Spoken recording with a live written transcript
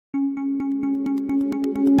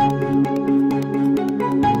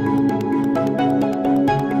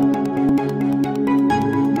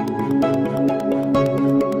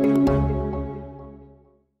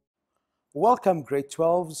Welcome, grade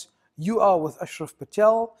 12s. You are with Ashraf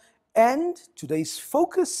Patel, and today's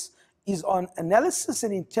focus is on analysis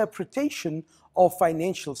and interpretation of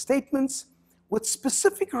financial statements with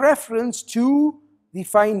specific reference to the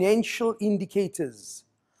financial indicators.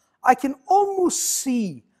 I can almost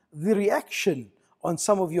see the reaction on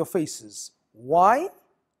some of your faces. Why?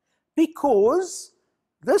 Because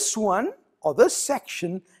this one or this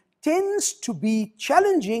section tends to be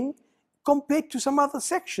challenging compared to some other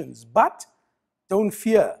sections. But don't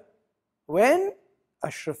fear when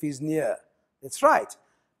Ashraf is near. That's right.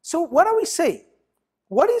 So what are we saying?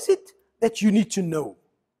 What is it that you need to know?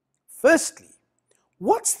 Firstly,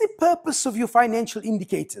 what's the purpose of your financial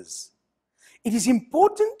indicators? It is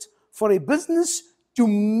important for a business to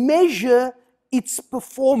measure its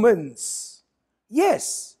performance.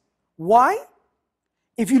 Yes. Why?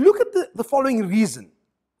 If you look at the following reason,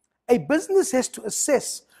 a business has to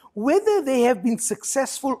assess whether they have been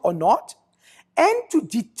successful or not, and to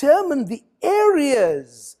determine the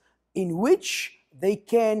areas in which they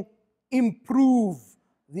can improve.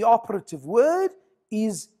 The operative word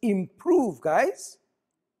is improve, guys.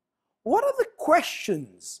 What are the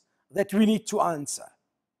questions that we need to answer?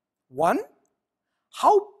 One,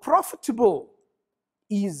 how profitable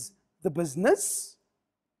is the business?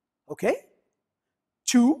 Okay.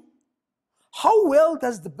 Two, how well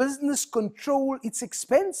does the business control its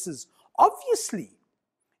expenses? Obviously,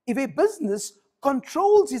 if a business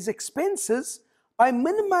controls its expenses, by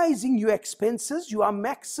minimizing your expenses, you are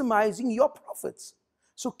maximizing your profits.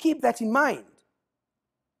 So keep that in mind.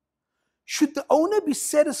 Should the owner be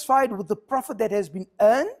satisfied with the profit that has been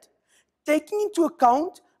earned, taking into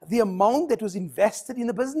account the amount that was invested in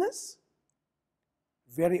the business?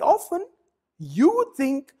 Very often, you would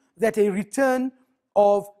think that a return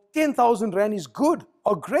of 10,000 Rand is good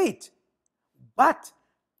or great, but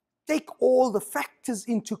take all the factors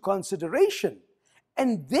into consideration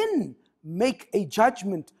and then make a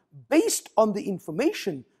judgment based on the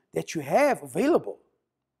information that you have available.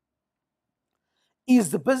 Is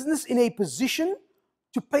the business in a position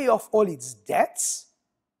to pay off all its debts?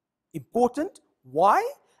 Important. Why?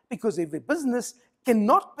 Because if a business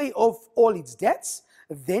cannot pay off all its debts,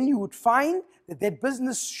 then you would find that that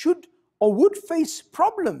business should or would face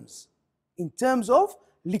problems in terms of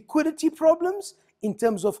liquidity problems, in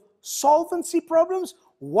terms of solvency problems.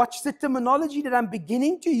 Watch the terminology that I'm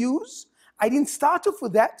beginning to use. I didn't start off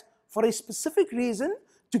with that for a specific reason,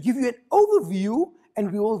 to give you an overview,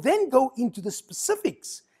 and we will then go into the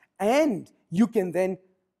specifics, and you can then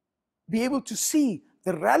be able to see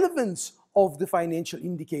the relevance of the financial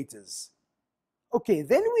indicators. Okay,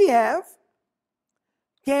 then we have,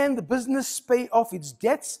 can the business pay off its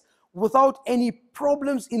debts without any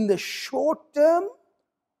problems in the short term?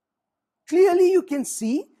 Clearly, you can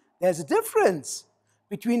see there's a difference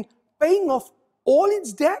between paying off all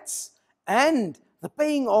its debts and the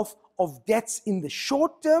paying off of debts in the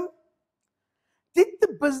short term. Did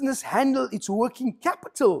the business handle its working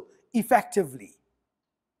capital effectively?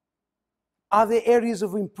 Are there areas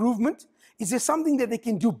of improvement? Is there something that they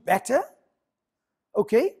can do better?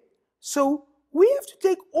 Okay, so we have to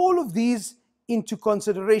take all of these into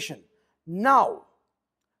consideration. Now,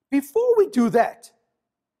 before we do that,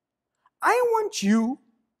 I want you,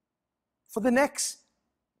 for the next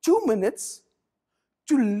 2 minutes,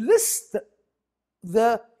 to list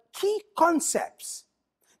the key concepts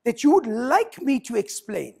that you would like me to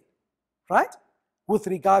explain, right, with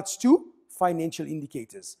regards to financial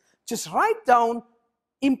indicators. Just write down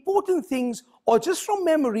important things, or just from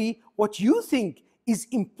memory, what you think is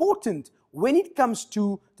important when it comes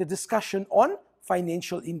to the discussion on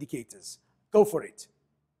financial indicators. Go for it.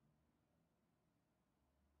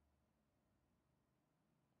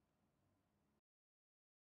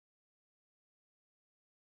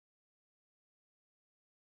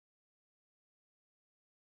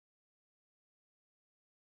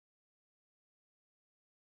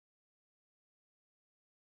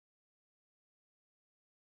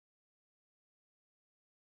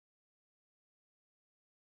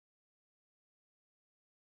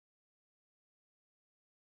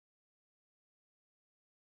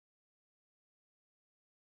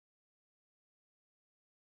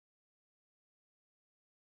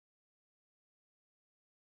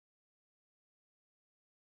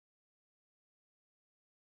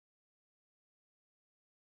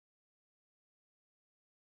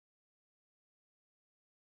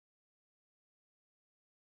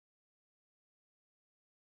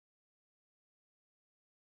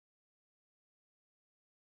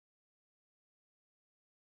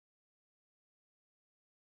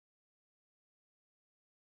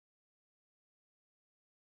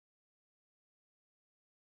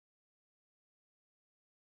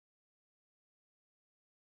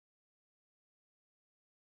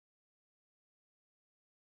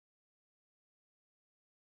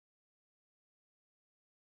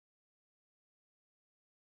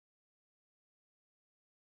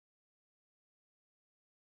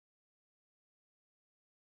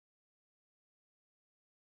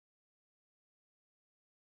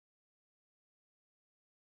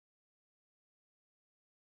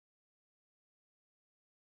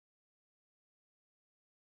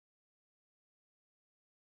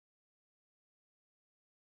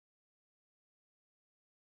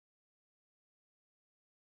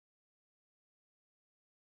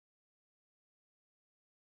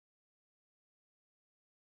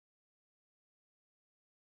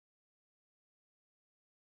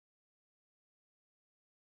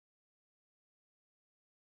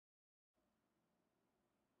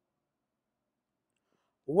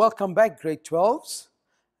 Welcome back, grade 12s.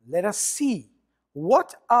 Let us see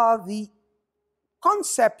what are the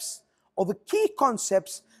concepts or the key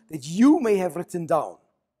concepts that you may have written down.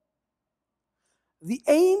 The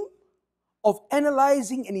aim of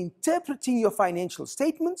analyzing and interpreting your financial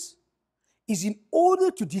statements is in order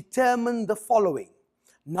to determine the following.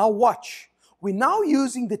 Now watch. We're now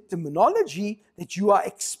using the terminology that you are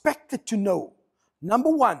expected to know. Number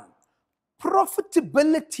one,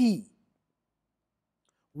 profitability.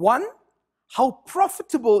 One, how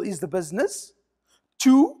profitable is the business?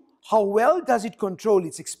 Two, how well does it control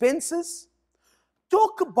its expenses?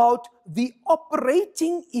 Talk about the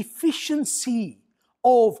operating efficiency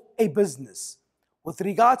of a business. With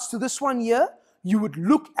regards to this one here, you would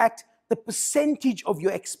look at the percentage of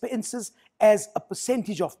your expenses as a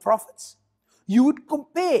percentage of profits. You would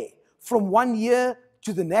compare from one year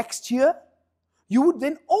to the next year. You would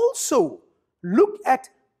then also look at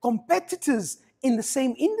competitors in the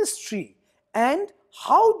same industry and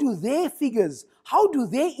how do their figures, how do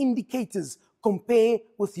their indicators compare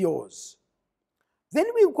with yours. Then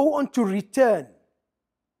we go on to return.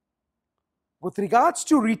 With regards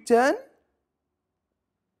to return,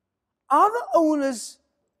 are the owners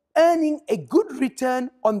earning a good return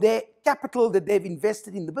on their capital that they've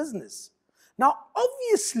invested in the business? Now,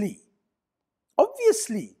 obviously,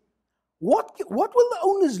 what will the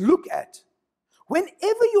owners look at?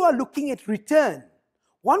 Whenever you are looking at return,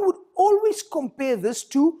 one would always compare this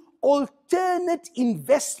to alternate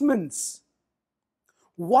investments.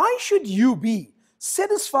 Why should you be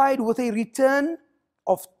satisfied with a return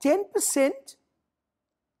of 10%,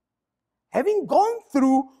 having gone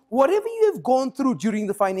through whatever you have gone through during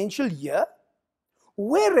the financial year,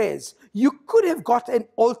 whereas you could have got an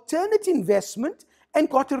alternate investment and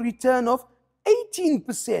got a return of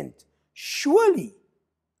 18%? Surely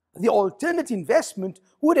the alternate investment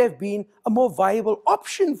would have been a more viable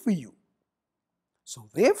option for you. So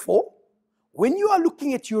therefore, when you are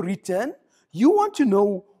looking at your return, you want to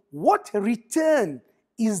know what return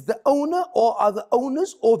is the owner or are the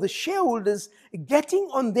owners or the shareholders getting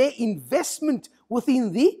on their investment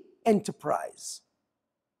within the enterprise.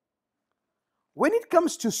 When it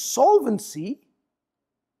comes to solvency,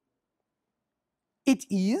 it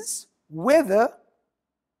is whether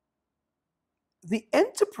the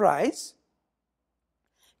enterprise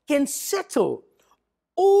can settle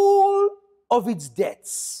all of its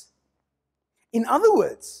debts. In other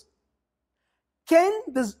words,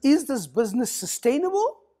 is this business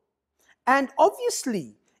sustainable? And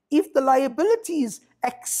obviously, if the liabilities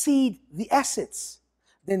exceed the assets,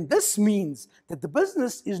 then this means that the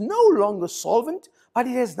business is no longer solvent, but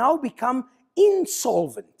it has now become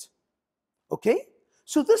insolvent. Okay?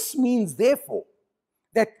 So this means, therefore,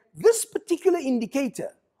 that this particular indicator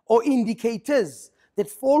or indicators that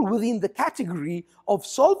fall within the category of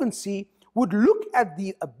solvency would look at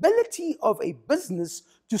the ability of a business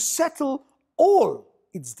to settle all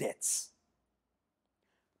its debts.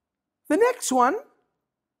 The next one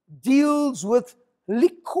deals with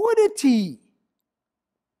liquidity.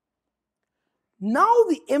 Now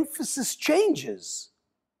the emphasis changes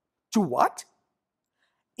to what?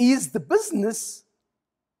 Is the business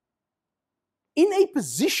in a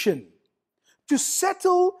position to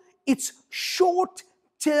settle its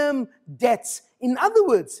short-term debts? In other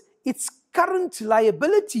words, its current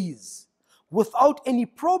liabilities without any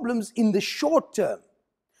problems in the short term.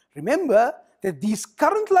 Remember that these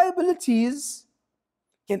current liabilities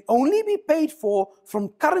can only be paid for from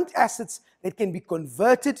current assets that can be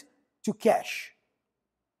converted to cash.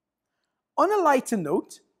 On a lighter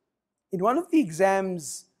note, in one of the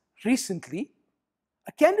exams recently,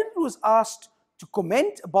 a candidate was asked to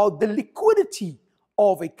comment about the liquidity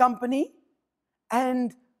of a company,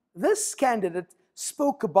 and this candidate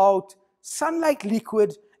spoke about Sunlight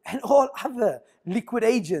Liquid and all other liquid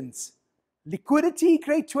agents. Liquidity,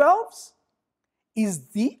 grade 12s, is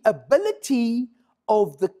the ability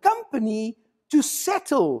of the company to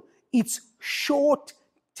settle its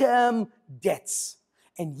short-term debts.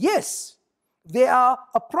 And yes, there are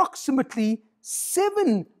approximately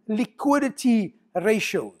 7 liquidity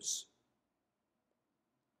ratios.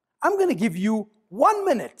 I'm going to give you 1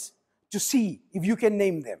 minute to see if you can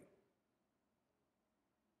name them.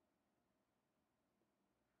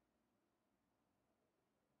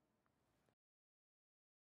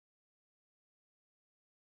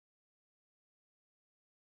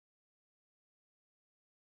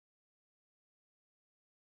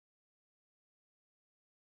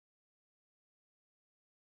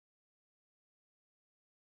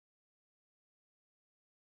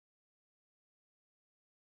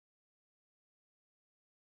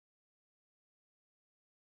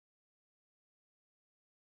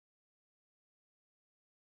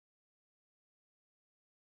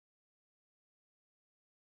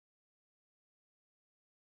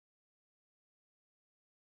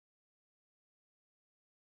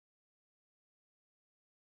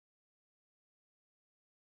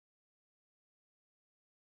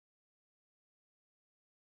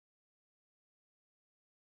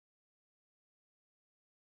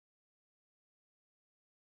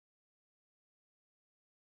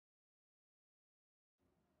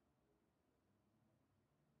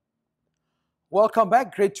 Welcome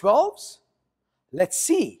back, grade 12s. Let's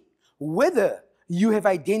see whether you have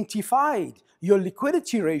identified your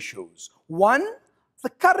liquidity ratios. 1,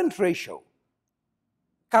 the current ratio.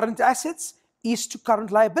 Current assets is to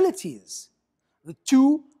current liabilities. The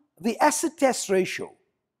 2, the asset test ratio,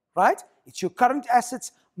 right? It's your current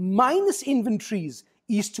assets minus inventories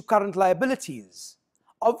is to current liabilities.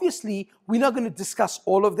 Obviously, we're not going to discuss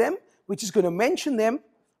all of them. We're just going to mention them.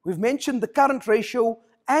 We've mentioned the current ratio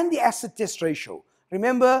and the asset test ratio.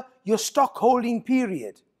 Remember your stock holding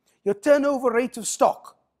period, your turnover rate of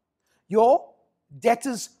stock, your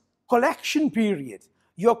debtors collection period,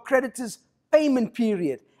 your creditors payment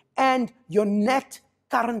period, and your net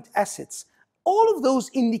current assets. All of those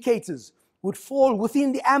indicators would fall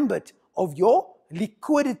within the ambit of your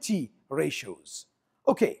liquidity ratios.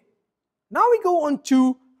 Okay, now we go on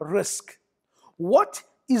to risk. What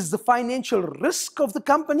is the financial risk of the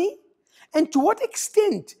company, and to what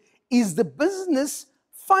extent is the business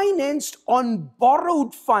financed on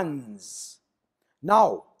borrowed funds?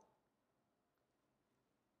 Now,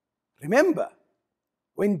 remember,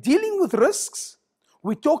 when dealing with risks,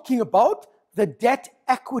 we're talking about the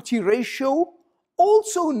debt-equity ratio,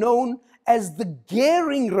 also known as the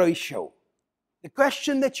gearing ratio. The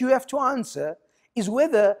question that you have to answer is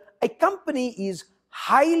whether a company is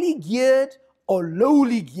highly geared or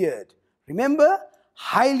lowly geared. Remember,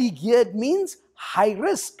 highly geared means high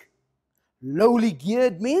risk. Lowly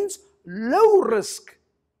geared means low risk.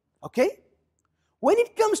 Okay? When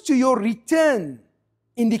it comes to your return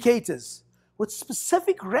indicators, with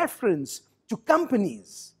specific reference to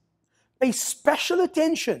companies, pay special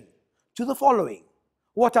attention to the following.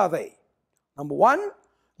 What are they? Number 1,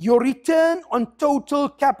 your return on total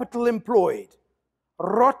capital employed,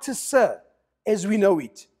 ROTCE as we know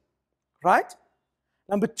it, right?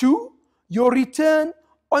 Number 2, your return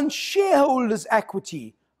on shareholders'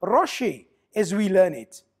 equity, ROCE as we learn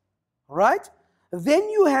it, right? Then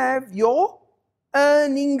you have your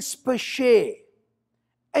earnings per share,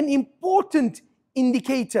 an important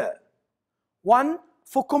indicator, one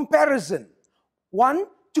for comparison, one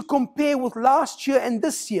to compare with last year and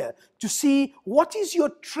this year to see what is your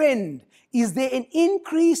trend. Is there an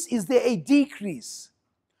increase? Is there a decrease?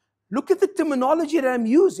 Look at the terminology that I'm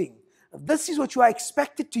using. This is what you are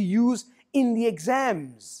expected to use in the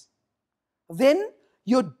exams. Then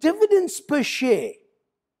your dividends per share,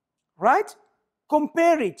 right?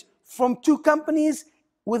 Compare it from two companies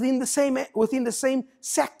within the same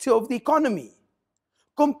sector of the economy.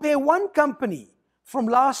 Compare one company from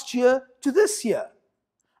last year to this year.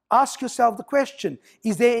 Ask yourself the question,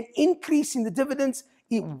 is there an increase in the dividends,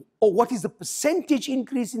 or what is the percentage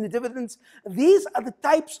increase in the dividends? These are the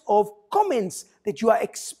types of comments that you are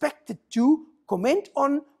expected to comment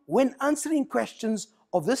on when answering questions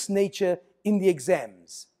of this nature in the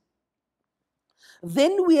exams.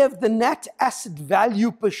 Then we have the net asset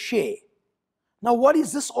value per share. Now, what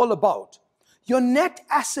is this all about? Your net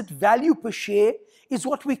asset value per share is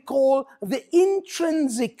what we call the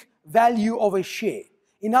intrinsic value of a share.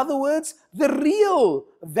 In other words, the real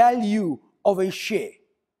value of a share.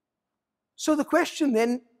 So the question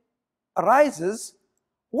then arises,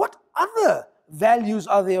 what other values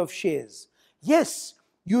are there of shares? Yes,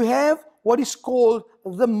 you have what is called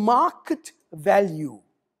the market value,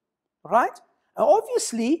 right? Now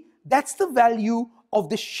obviously, that's the value of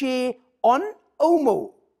the share on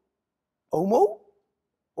OMO. OMO?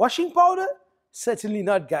 Washing powder? Certainly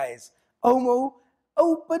not, guys. OMO,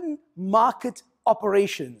 open market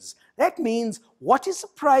operations. That means what is the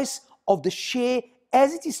price of the share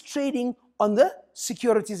as it is trading on the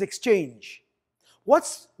securities exchange?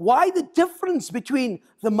 Why the difference between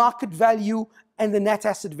the market value and the net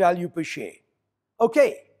asset value per share?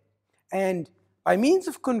 Okay, and by means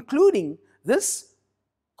of concluding this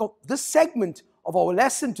segment of our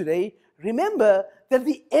lesson today, remember that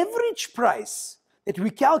the average price that we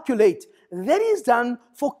calculate, that is done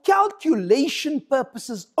for calculation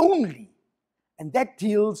purposes only. And that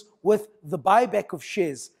deals with the buyback of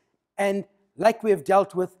shares, and like we have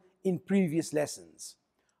dealt with in previous lessons.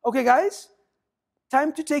 Okay, guys,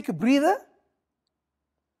 time to take a breather.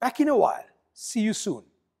 Back in a while. See you soon.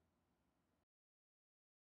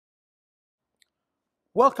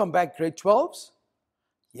 Welcome back, grade 12s.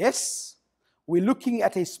 Yes, we're looking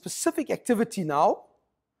at a specific activity now,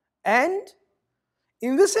 and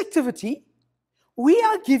in this activity, we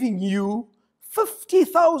are giving you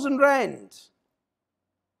 50,000 Rand.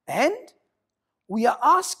 And we are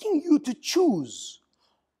asking you to choose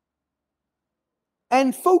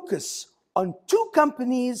and focus on two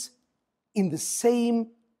companies in the same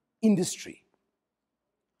industry.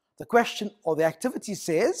 The question or the activity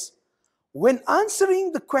says, when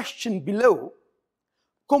answering the question below,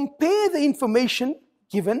 compare the information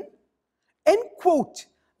given and quote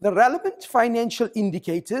the relevant financial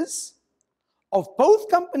indicators of both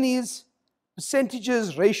companies,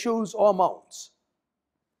 percentages, ratios, or amounts.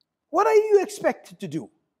 What are you expected to do?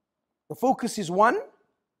 The focus is 1,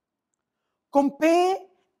 compare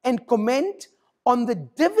and comment on the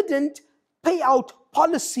dividend payout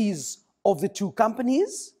policies of the two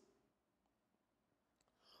companies.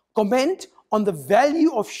 Comment on the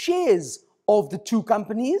value of shares of the two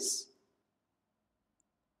companies.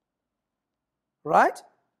 Right?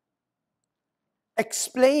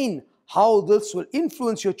 Explain how this will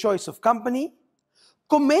influence your choice of company.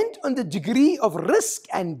 Comment on the degree of risk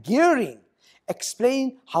and gearing.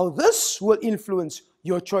 Explain how this will influence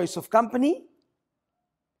your choice of company.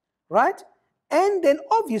 Right? And then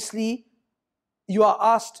obviously, you are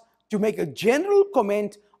asked to make a general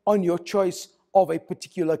comment on your choice of a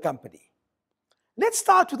particular company. Let's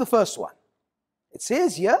start with the first one. It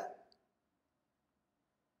says here,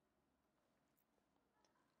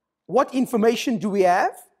 what information do we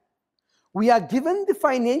have? We are given the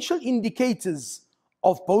financial indicators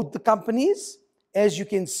of both the companies, as you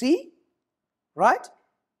can see, right?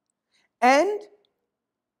 And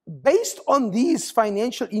based on these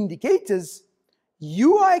financial indicators,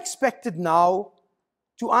 you are expected now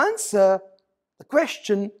to answer the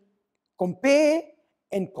question, compare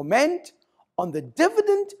and comment on the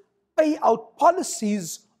dividend payout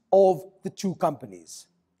policies of the two companies.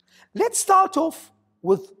 Let's start off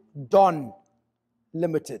with Don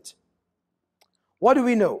Limited. What do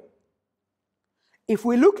we know? If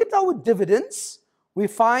we look at our dividends, we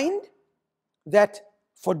find that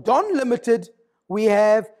for Don Limited, we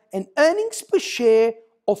have an earnings per share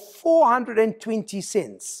of 420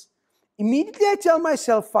 cents. Immediately I tell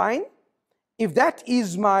myself, fine, if that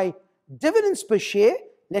is my dividends per share,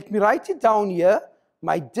 let me write it down here.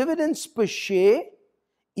 My dividends per share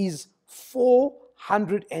is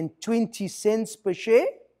 420 cents per share,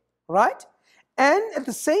 right? And at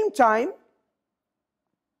the same time,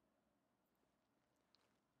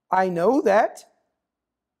 I know that,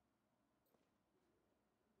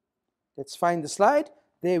 let's find the slide.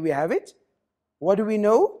 There we have it. What do we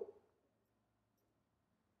know?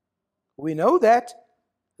 We know that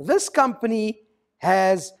this company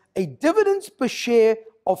has a dividends per share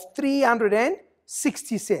of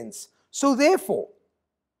 360 cents. So therefore,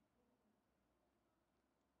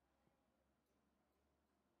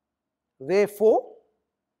 Therefore,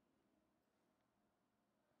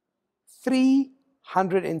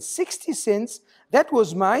 360 cents, that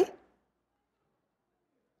was my,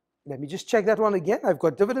 let me just check that one again. I've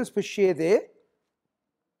got dividends per share there.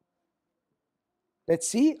 Let's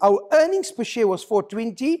see, our earnings per share was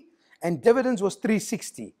 420 and dividends was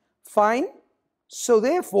 360. Fine. So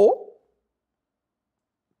therefore,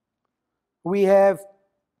 we have,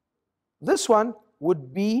 this one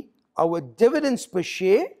would be our dividends per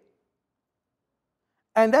share,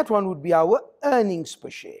 and that one would be our earnings per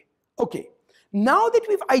share. Okay, now that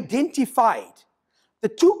we've identified the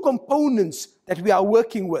two components that we are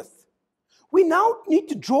working with, we now need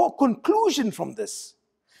to draw a conclusion from this.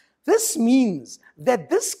 This means that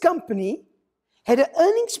this company had an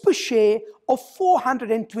earnings per share of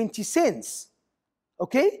 420 cents.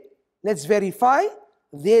 Okay, let's verify.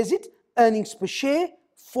 There's it, earnings per share,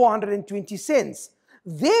 420 cents.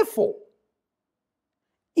 Therefore,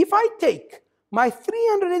 if I take my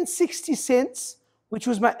 360 cents, which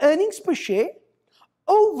was my earnings per share,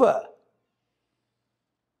 over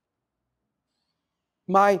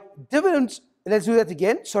my dividends, let's do that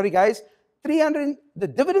again, sorry guys,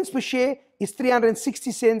 the dividends per share is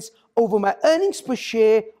 360 cents over my earnings per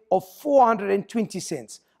share of 420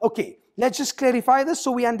 cents. Okay, let's just clarify this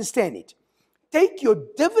so we understand it. Take your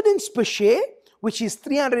dividends per share, which is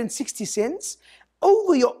 360 cents,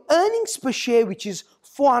 over your earnings per share, which is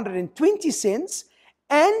 420 cents,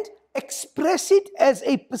 and express it as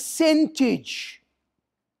a percentage.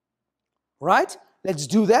 Right? Let's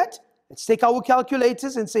do that. Let's take our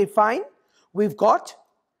calculators and say, fine, we've got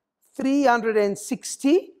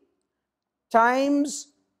 360 times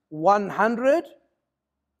 100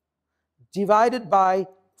 divided by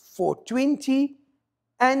 420,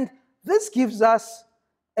 and this gives us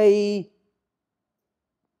a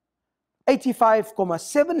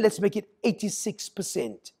 85.7, let's make it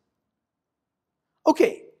 86%.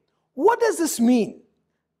 Okay, what does this mean?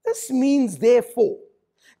 This means, therefore,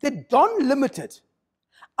 that Don Limited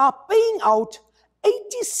are paying out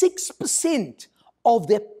 86% of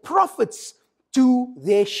their profits to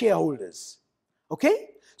their shareholders. Okay?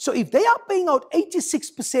 So if they are paying out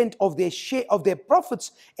 86% of their share of their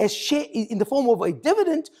profits as share in the form of a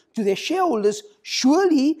dividend to their shareholders,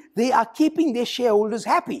 surely they are keeping their shareholders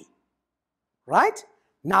happy. Right?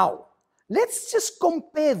 Now, let's just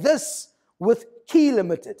compare this with Key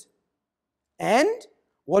Limited. And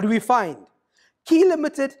what do we find? Key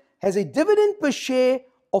Limited has a dividend per share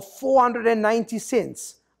of 490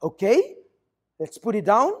 cents. Okay? Let's put it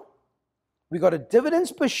down. We got a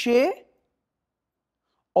dividends per share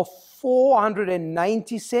of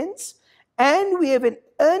 490 cents, and we have an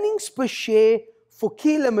earnings per share for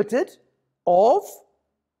Key Limited of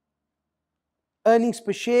earnings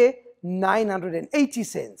per share 980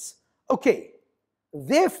 cents. Okay,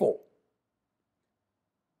 therefore,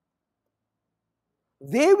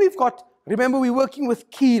 there we've got, remember we're working with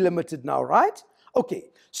Key Limited now, right? Okay,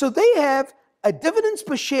 so they have a dividends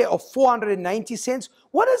per share of 490 cents.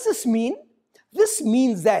 What does this mean? This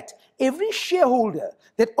means that every shareholder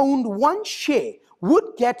that owned one share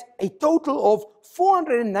would get a total of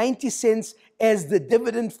 490 cents as the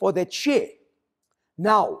dividend for that share.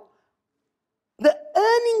 Now, the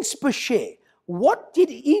earnings per share, what did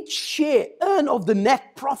each share earn of the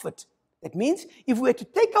net profit? That means if we were to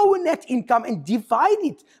take our net income and divide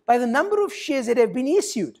it by the number of shares that have been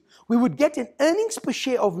issued, we would get an earnings per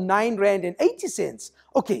share of 9.80 rand.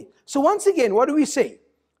 Okay, so once again, what do we say?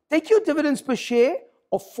 Take your dividends per share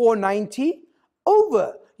of 490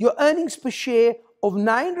 over your earnings per share of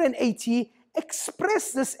 9.80 rand,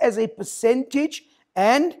 express this as a percentage,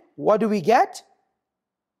 and what do we get?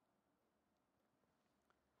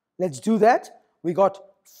 Let's do that. We got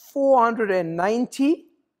 490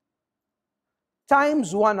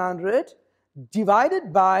 times 100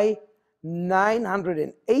 divided by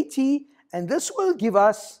 980, and this will give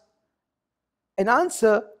us an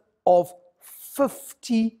answer of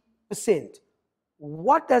 50%.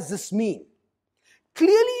 What does this mean?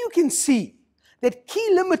 Clearly you can see that Key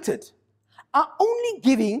Limited are only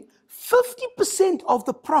giving 50% of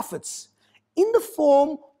the profits in the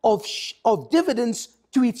form of dividends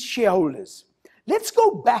to its shareholders. Let's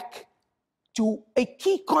go back to a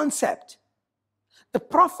key concept. The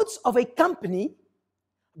profits of a company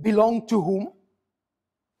belong to whom?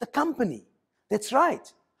 The company. That's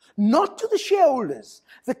right. Not to the shareholders.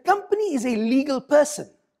 The company is a legal person.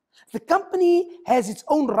 The company has its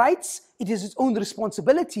own rights, it has its own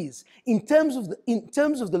responsibilities. In terms of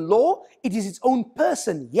the law, it is its own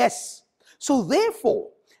person, yes. So therefore,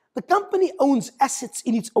 the company owns assets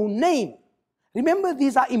in its own name. Remember,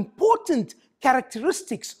 these are important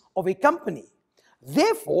characteristics of a company.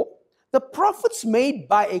 Therefore, the profits made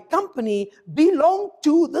by a company belong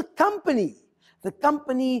to the company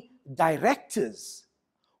directors,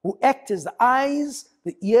 who act as the eyes,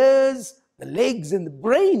 the ears, the legs, and the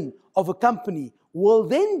brain of a company, will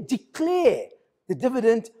then declare the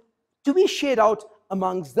dividend to be shared out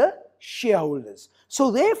amongst the shareholders. So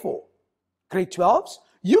therefore, grade 12s,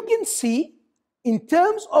 you can see in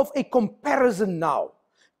terms of a comparison now,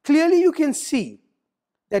 clearly you can see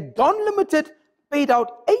that Don Limited paid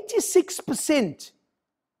out 86%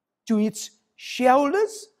 to its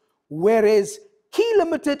shareholders, whereas Key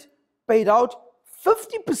Limited paid out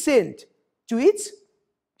 50% to its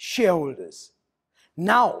shareholders.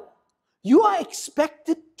 Now, you are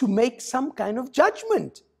expected to make some kind of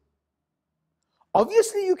judgment.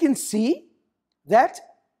 Obviously, you can see that,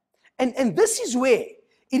 and this is where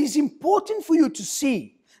it is important for you to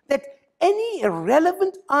see that any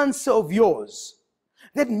relevant answer of yours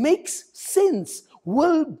that makes sense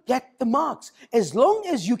will get the marks, as long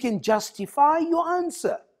as you can justify your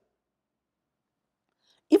answer.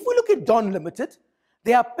 If we look at Don Limited,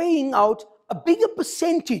 they are paying out a bigger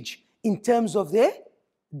percentage in terms of their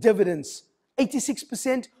dividends.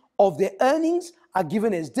 86% of their earnings are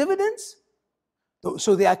given as dividends,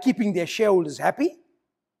 so they are keeping their shareholders happy,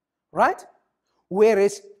 right?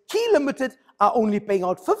 Whereas Key Limited are only paying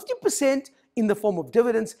out 50% in the form of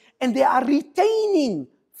dividends, and they are retaining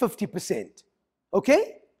 50%.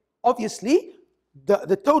 Okay? Obviously,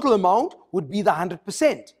 the total amount would be the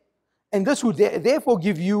 100%. And this would therefore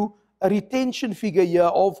give you a retention figure here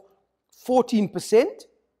of 14%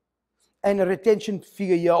 and a retention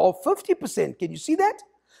figure here of 50%. Can you see that?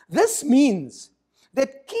 This means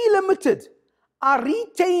that Key Limited are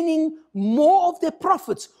retaining more of their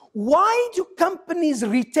profits. Why do companies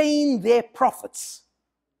retain their profits?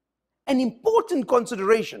 An important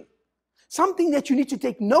consideration, something that you need to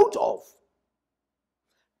take note of.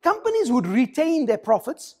 Companies would retain their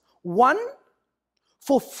profits, one,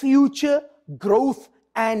 for future growth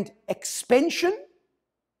and expansion,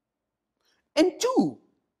 and two,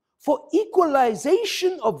 for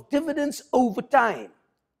equalization of dividends over time.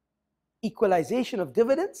 Equalization of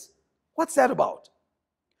dividends? What's that about?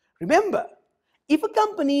 Remember, if a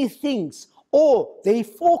company thinks or they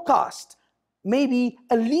forecast maybe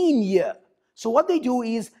a lean year, so what they do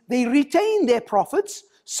is they retain their profits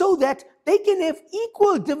so that they can have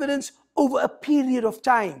equal dividends over a period of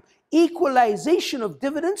time. Equalization of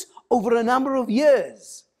dividends over a number of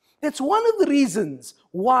years. That's one of the reasons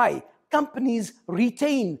why companies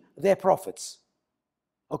retain their profits.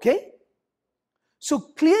 Okay? So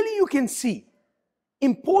clearly you can see,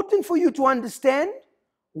 important for you to understand,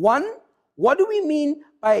 one, what do we mean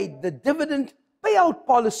by the dividend payout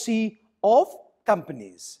policy of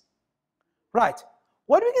companies? Right,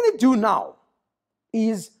 what we're going to do now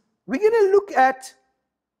is we're going to look at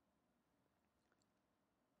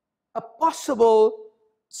a possible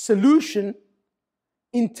solution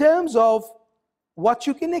in terms of what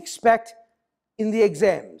you can expect in the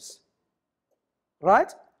exams.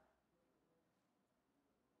 Right?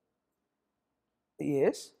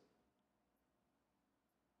 Yes.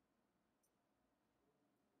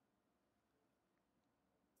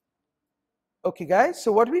 Okay, guys,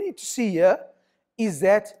 so what we need to see here is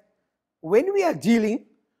that when we are dealing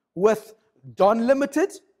with Don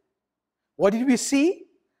Limited, what did we see?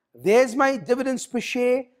 There's my dividends per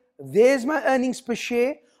share, there's my earnings per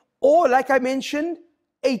share, or like I mentioned,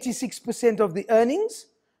 86% of the earnings.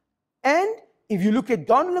 And if you look at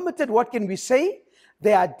Don Limited, what can we say?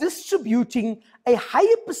 They are distributing a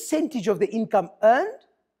higher percentage of the income earned,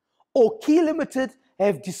 or Key Limited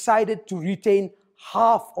have decided to retain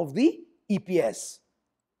half of the EPS.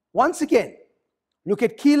 Once again, look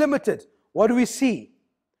at Key Limited. What do we see?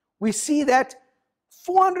 We see that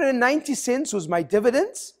 490 cents was my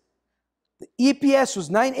dividends. The EPS was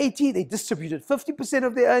 980. They distributed 50%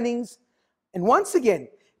 of their earnings. And once again,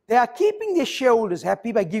 they are keeping their shareholders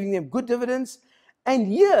happy by giving them good dividends. And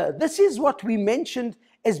here, this is what we mentioned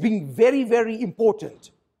as being very, very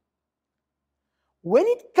important. When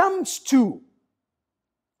it comes to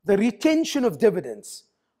the retention of dividends,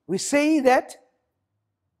 we say that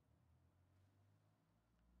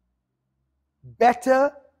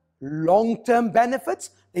better long-term benefits,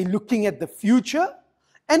 they're looking at the future,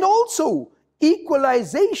 and also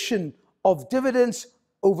equalization of dividends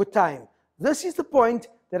over time. This is the point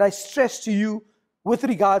that I stress to you with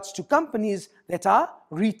regards to companies that are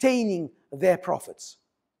retaining their profits.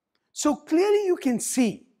 So clearly you can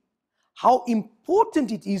see how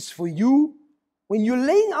important it is for you when you're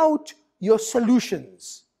laying out your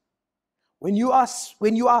solutions, when you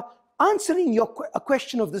are answering a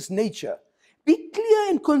question of this nature. Be clear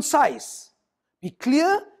and concise. Be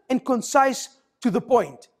clear and concise to the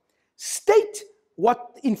point. State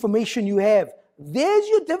what information you have. There's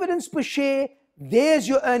your dividends per share. There's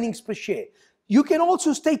your earnings per share. You can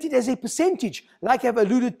also state it as a percentage, like I've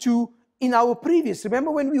alluded to in our previous.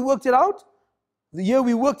 Remember when we worked it out? The year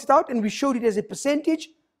we worked it out and we showed it as a percentage.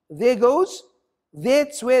 There goes.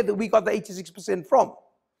 That's where we got the 86% from.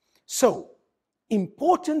 So,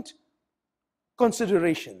 important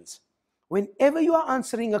considerations. Whenever you are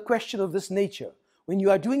answering a question of this nature, when you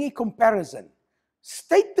are doing a comparison,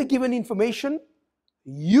 state the given information,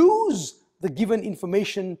 use the given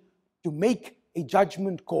information to make a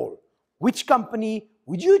judgment call. Which company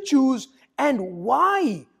would you choose and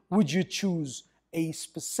why would you choose a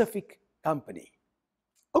specific company?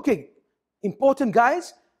 Okay, important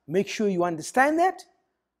guys, make sure you understand that.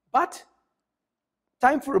 But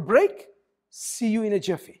time for a break. See you in a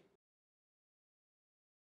jiffy.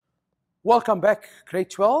 Welcome back,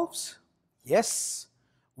 grade 12s. Yes,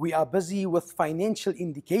 we are busy with financial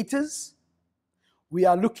indicators. We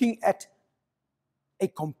are looking at a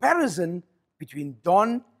comparison between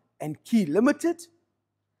Don and Key Limited.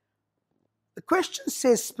 The question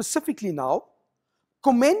says specifically now,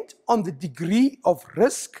 comment on the degree of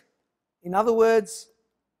risk. In other words,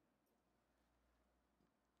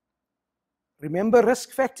 remember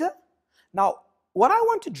risk factor? Now, what I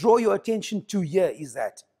want to draw your attention to here is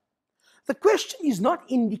that the question is not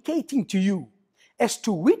indicating to you as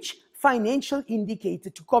to which financial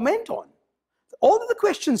indicator to comment on. All that the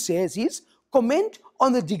question says is comment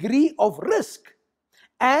on the degree of risk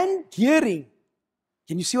and gearing.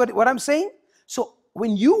 Can you see what I'm saying? So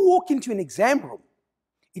when you walk into an exam room,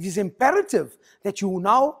 it is imperative that you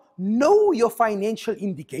now know your financial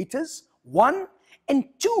indicators, one, and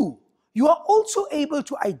two, you are also able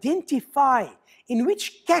to identify in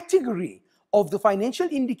which category of the financial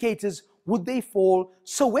indicators would they fall.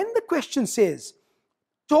 So when the question says,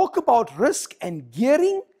 talk about risk and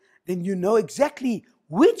gearing, then you know exactly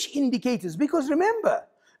which indicators, because remember,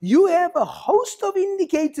 you have a host of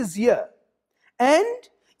indicators here. And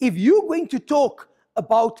if you're going to talk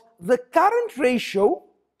about the current ratio,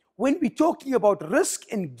 when we're talking about risk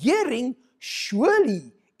and gearing,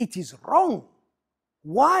 surely it is wrong.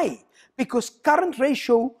 Why? Because current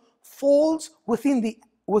ratio falls within the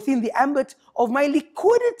ambit of my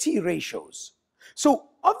liquidity ratios. So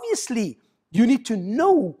obviously, you need to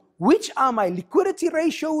know which are my liquidity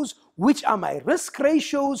ratios, which are my risk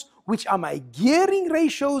ratios, which are my gearing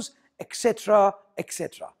ratios, etc.,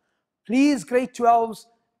 etc. Please, grade 12s,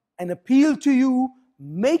 an appeal to you,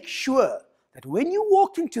 make sure that when you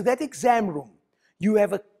walk into that exam room, you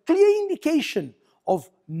have a clear indication of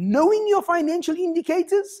knowing your financial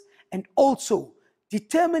indicators and also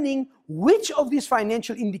determining which of these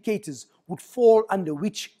financial indicators would fall under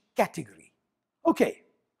which category. Okay,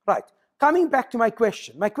 right. Coming back to my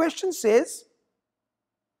question. My question says,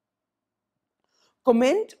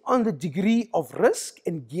 comment on the degree of risk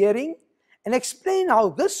and gearing and explain how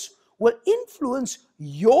this will influence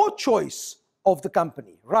your choice of the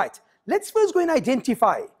company. Right. Let's first go and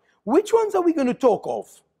identify which ones are we going to talk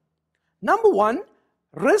of. Number one,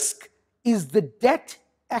 risk is the debt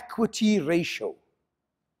equity ratio.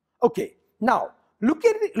 Okay, now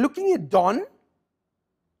looking at Don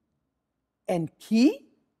and Key,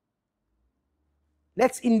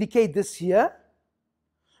 let's indicate this here.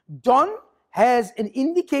 Don has an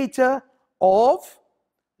indicator of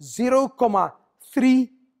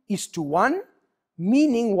 0.3:1,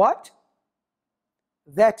 meaning what?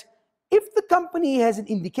 That if the company has an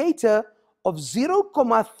indicator of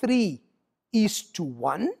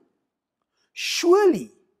 0.3:1,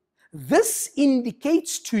 surely this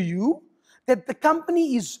indicates to you that the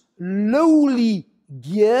company is lowly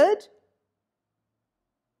geared.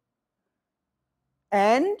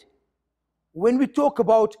 And when we talk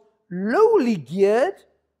about lowly geared,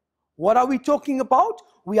 what are we talking about?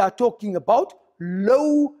 We are talking about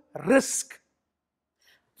low risk.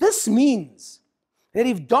 This means that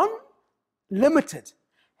if Don Limited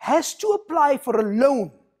has to apply for a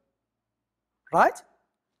loan, right,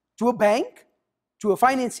 to a bank, to a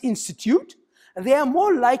finance institute, they are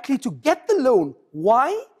more likely to get the loan.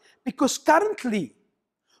 Why? Because currently,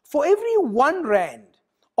 for every R1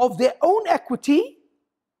 of their own equity,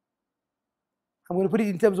 I'm going to put it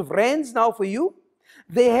in terms of rands now for you,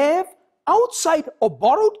 they have outside or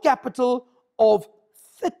borrowed capital of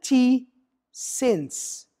 30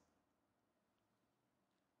 cents.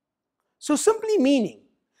 So simply meaning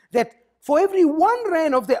that for every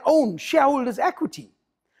R1 of their own shareholders' equity,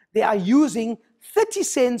 they are using 30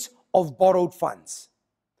 cents of borrowed funds.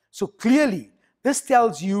 So clearly, this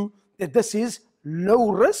tells you that this is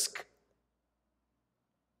low risk,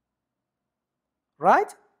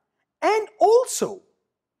 right? And also,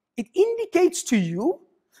 it indicates to you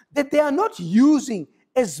that they are not using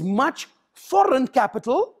as much foreign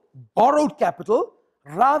capital, borrowed capital,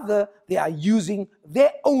 rather they are using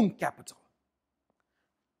their own capital.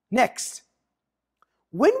 Next,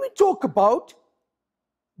 when we talk about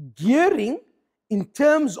gearing in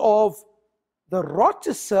terms of the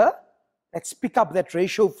ROTICER, let's pick up that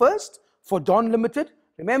ratio first for Don Limited.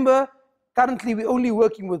 Remember, currently we're only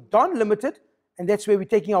working with Don Limited, and that's where we're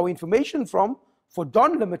taking our information from for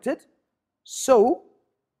Don Limited. So,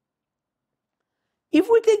 if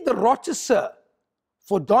we take the ROTICER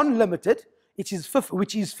for Don Limited, which is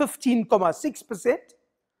 15.6%,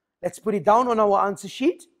 let's put it down on our answer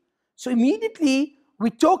sheet. So immediately, we're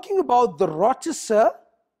talking about the ROTICER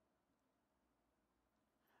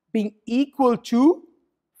being equal to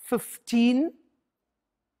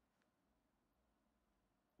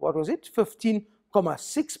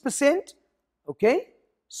 15.6%. Okay,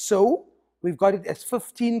 so we've got it as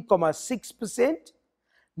 15.6%.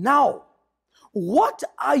 Now, what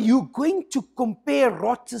are you going to compare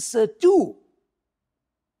ROTICER to?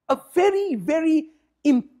 A very, very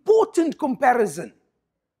important comparison.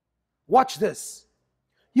 Watch this.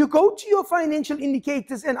 You go to your financial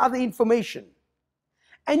indicators and other information,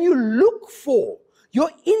 and you look for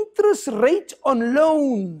your interest rate on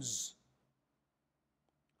loans,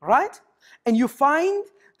 right? And you find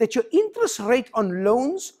that your interest rate on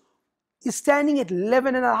loans is standing at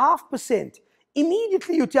 11.5%.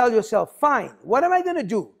 Immediately you tell yourself, fine, what am I going to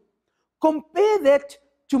do? Compare that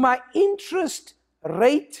to my interest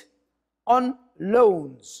rate on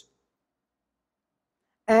loans.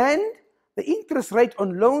 And the interest rate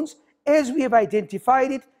on loans, as we have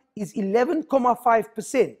identified it, is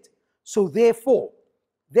 11.5%. So therefore,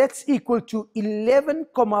 that's equal to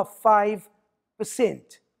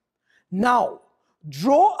 11.5%. Now,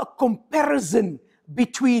 draw a comparison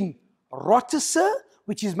between ROTICER,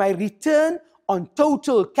 which is my return on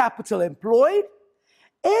total capital employed,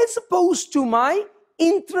 as opposed to my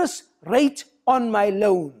interest rate on my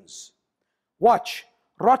loans. Watch,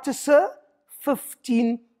 ROTICER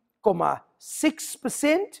 15.6%.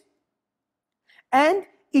 11.6%, and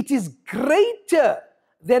it is greater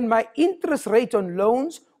than my interest rate on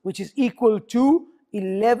loans, which is equal to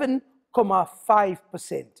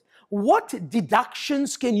 11.5%. What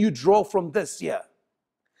deductions can you draw from this here?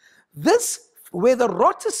 This, where the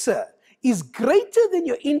ROTISA is greater than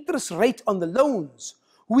your interest rate on the loans,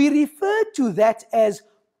 we refer to that as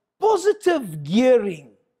positive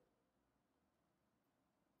gearing.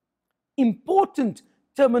 Important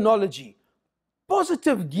terminology,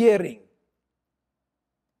 positive gearing.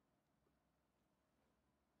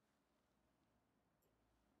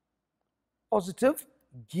 Positive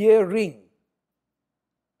gearing.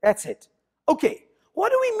 That's it. Okay,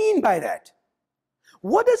 what do we mean by that?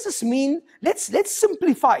 What does this mean? Let's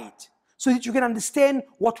simplify it so that you can understand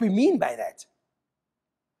what we mean by that.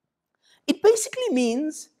 It basically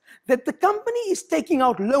means that the company is taking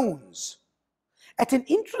out loans at an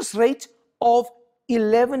interest rate of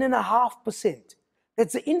 11.5%.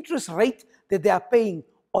 That's the interest rate that they are paying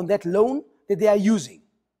on that loan that they are using.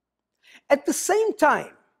 At the same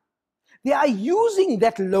time, they are using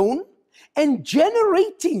that loan and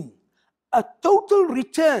generating a total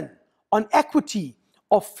return on equity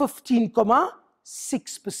of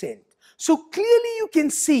 15.6%. So clearly you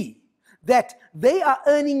can see that they are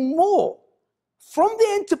earning more from the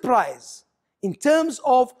enterprise in terms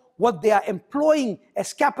of what they are employing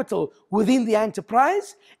as capital within the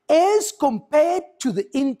enterprise as compared to the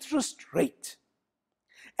interest rate.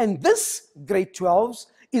 And this, grade 12s,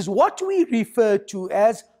 is what we refer to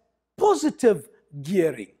as positive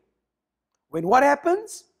gearing. When what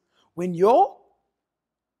happens? When your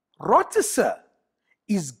ROTISA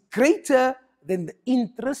is greater than the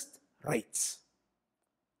interest rates.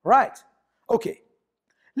 Right. Okay.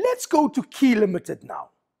 Let's go to Key Limited now.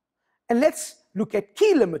 And let's look at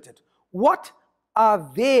Key Limited. What are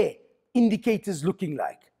their indicators looking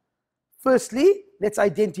like? Firstly, let's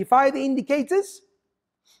identify the indicators.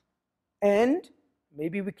 And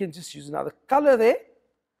maybe we can just use another color there.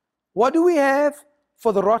 What do we have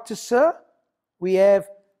for the ROTISA? We have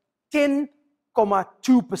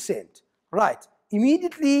 10.2%. Right.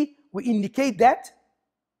 Immediately, we indicate that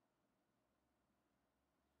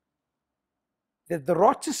the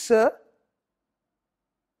ROTISA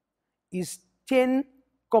is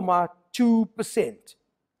 10.2%.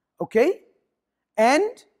 Okay?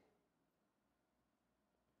 And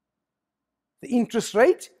the interest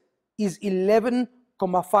rate is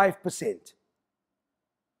 11.5%.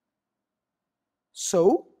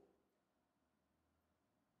 So,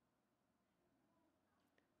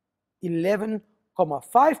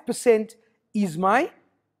 11.5% is my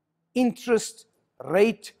interest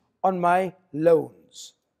rate on my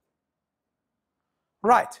loans.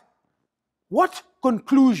 Right. What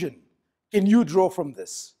conclusion can you draw from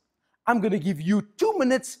this? I'm going to give you 2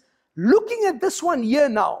 minutes looking at this one here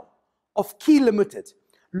now of Key Limited.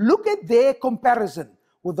 Look at their comparison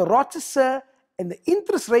with the ROTISA and the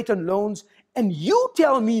interest rate on loans, and you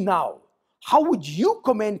tell me now, how would you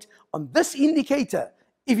comment on this indicator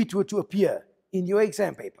if it were to appear in your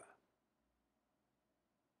exam paper?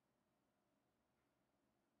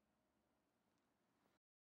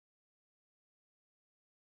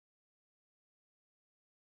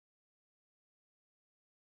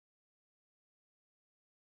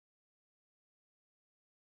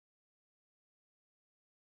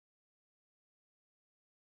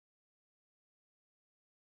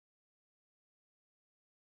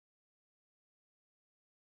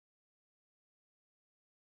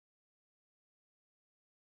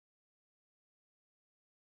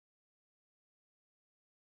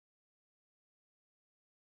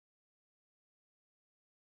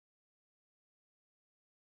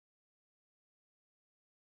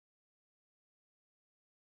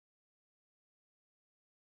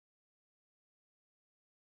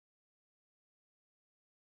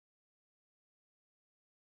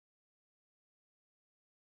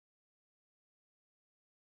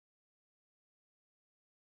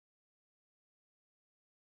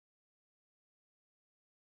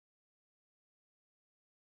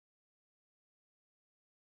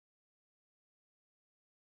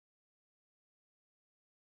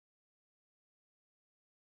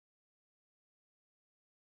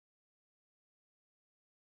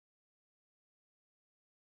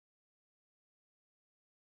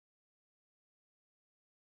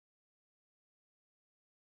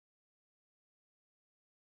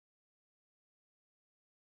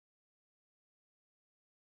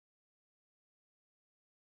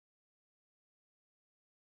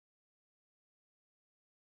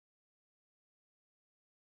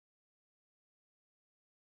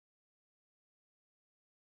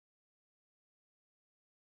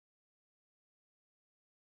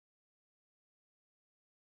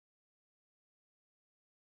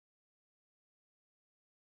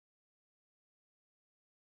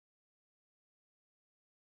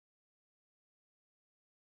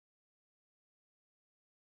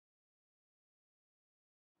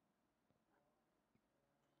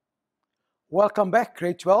 Welcome back,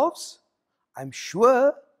 grade 12s. I'm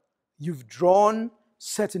sure you've drawn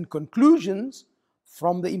certain conclusions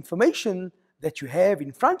from the information that you have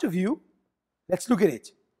in front of you. Let's look at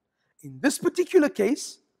it. In this particular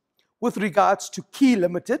case, with regards to Key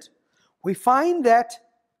Limited, we find that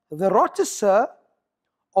the ROTICER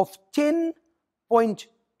of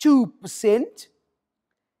 10.2%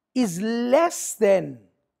 is less than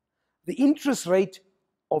the interest rate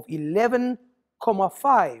of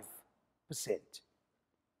 11.5%.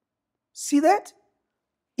 See that?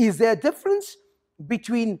 Is there a difference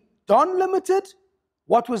between Don Limited?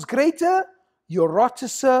 What was greater? Your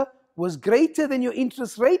ROTICER was greater than your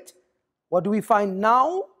interest rate. What do we find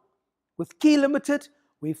now? With Key Limited,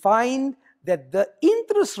 we find that the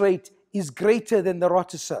interest rate is greater than the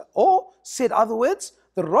ROTICER. Or, said other words,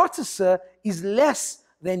 the ROTICER is less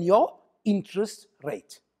than your interest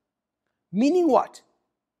rate. Meaning what?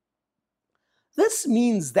 This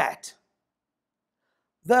means that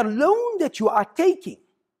the loan that you are taking,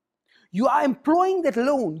 you are employing that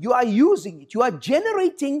loan, you are using it, you are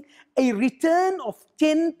generating a return of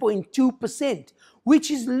 10.2%,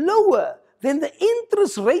 which is lower than the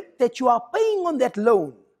interest rate that you are paying on that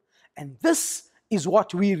loan. And this is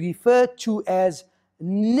what we refer to as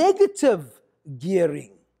negative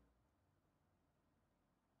gearing.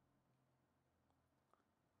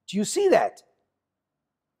 Do you see that?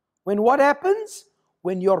 When what happens?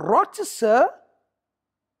 When your ROTICER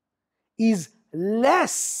is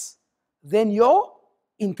less than your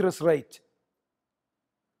interest rate.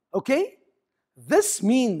 Okay? This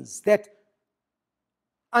means that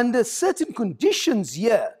under certain conditions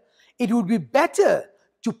here, it would be better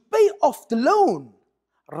to pay off the loan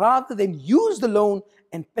rather than use the loan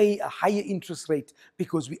and pay a higher interest rate,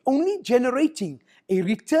 because we're only generating a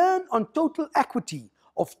return on total equity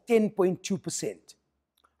of 10.2%.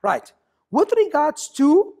 Right. With regards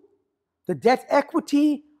to the debt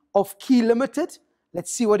equity of Key Limited,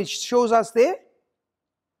 let's see what it shows us there.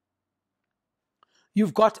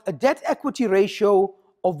 You've got a debt equity ratio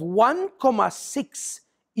of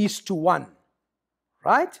 1,6:1.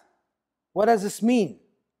 Right? What does this mean?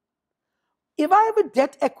 If I have a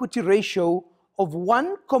debt equity ratio of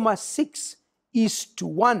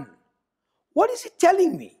 1,6:1, what is it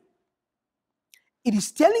telling me? It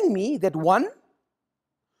is telling me that, one,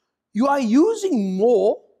 you are using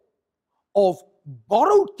more of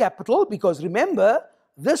borrowed capital, because remember,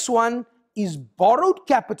 this one is borrowed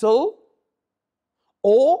capital,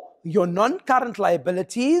 or your non-current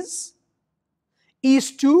liabilities is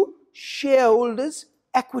to shareholders'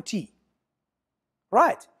 equity.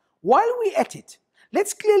 Right. While we're at it,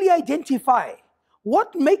 let's clearly identify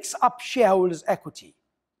what makes up shareholders' equity.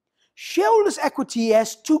 Shareholders' equity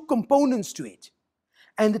has two components to it.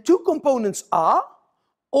 And the two components are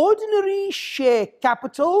ordinary share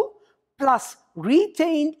capital plus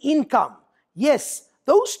retained income. Yes,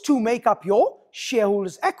 those two make up your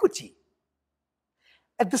shareholders' equity.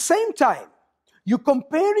 At the same time, you're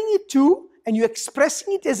comparing it to, and you're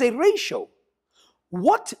expressing it as a ratio.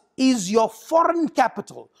 What is your foreign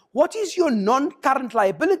capital? What is your non-current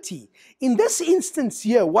liability? In this instance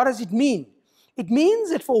here, what does it mean? It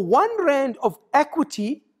means that for R1 of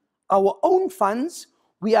equity, our own funds,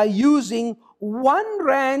 we are using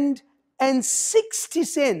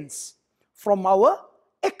R1.60 from our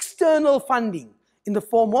external funding in the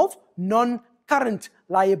form of non-current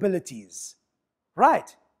liabilities.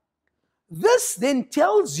 Right. This then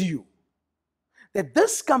tells you that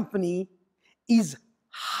this company is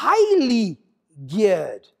highly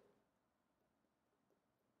geared.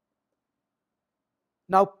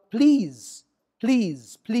 Now, please,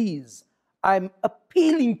 please, please, I'm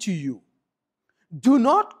appealing to you. Do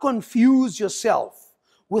not confuse yourself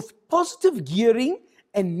with positive gearing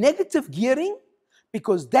and negative gearing,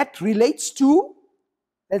 because that relates to,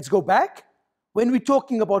 let's go back. When we're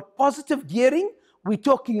talking about positive gearing, we're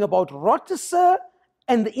talking about ROTICER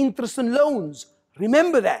and the interest on loans.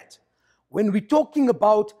 Remember that. When we're talking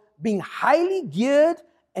about being highly geared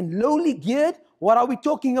and lowly geared, what are we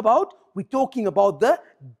talking about? We're talking about the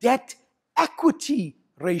debt equity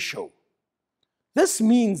ratio. This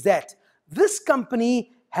means that this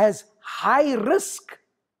company has high risk.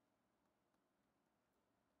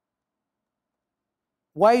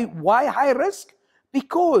 Why high risk?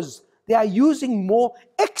 Because they are using more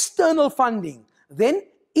external funding than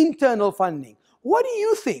internal funding. What do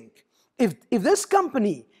you think? If this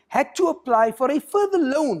company had to apply for a further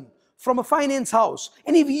loan from a finance house,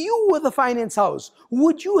 and if you were the finance house,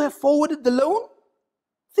 would you have forwarded the loan?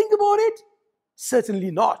 Think about it.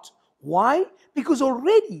 Certainly not. Why? Because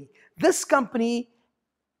already this company,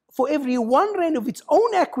 for every R1 of its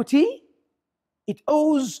own equity, it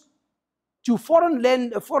owes to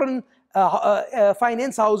foreign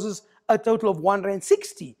finance houses a total of 1 Rand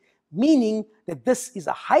 60, meaning that this is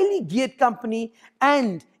a highly geared company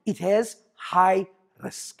and it has high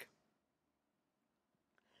risk.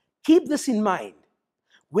 Keep this in mind.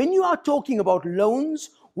 When you are talking about loans,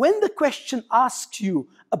 when the question asks you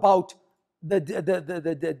about the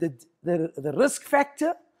risk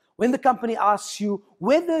factor, when the company asks you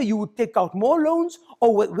whether you would take out more loans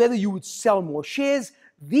or whether you would sell more shares,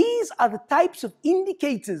 these are the types of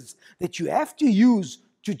indicators that you have to use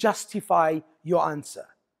to justify your answer.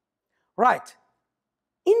 Right.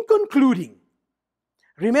 In concluding,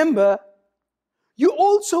 remember, you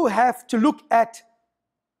also have to look at,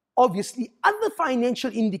 obviously, other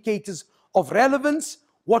financial indicators of relevance.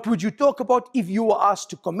 What would you talk about if you were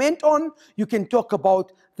asked to comment on? You can talk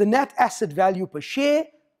about the net asset value per share,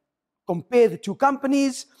 compare the two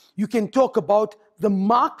companies. You can talk about the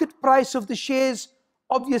market price of the shares.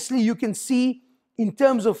 Obviously, you can see in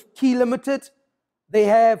terms of Key Limited, they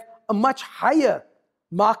have a much higher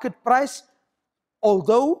market price,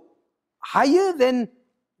 although higher than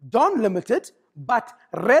Don Limited, but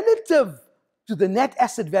relative to the net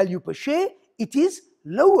asset value per share, it is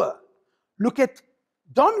lower. Look at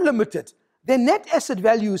Don Limited. Their net asset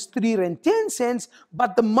value is 3 Rand 10 cents,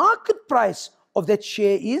 but the market price of that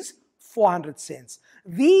share is 400 cents.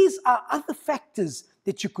 These are other factors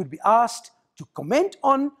that you could be asked to comment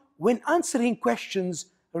on when answering questions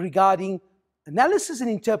regarding analysis and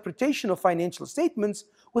interpretation of financial statements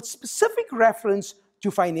with specific reference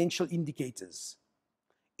to financial indicators.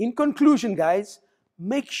 In conclusion, guys,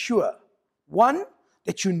 make sure, 1,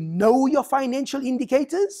 that you know your financial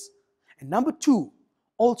indicators, and number 2,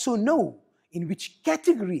 also know in which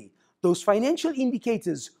category those financial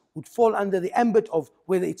indicators would fall under the ambit of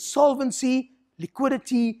whether it's solvency,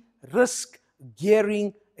 liquidity, risk,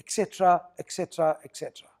 gearing, etc., etc.,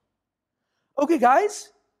 etc. Okay,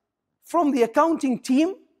 guys, from the accounting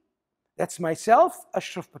team, that's myself,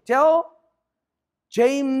 Ashraf Patel,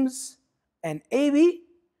 James, and Avi.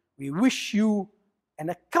 We wish you an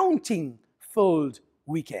accounting-filled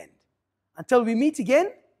weekend. Until we meet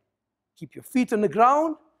again, keep your feet on the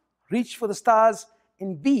ground, reach for the stars,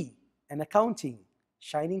 and be an accounting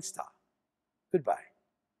shining star. Goodbye.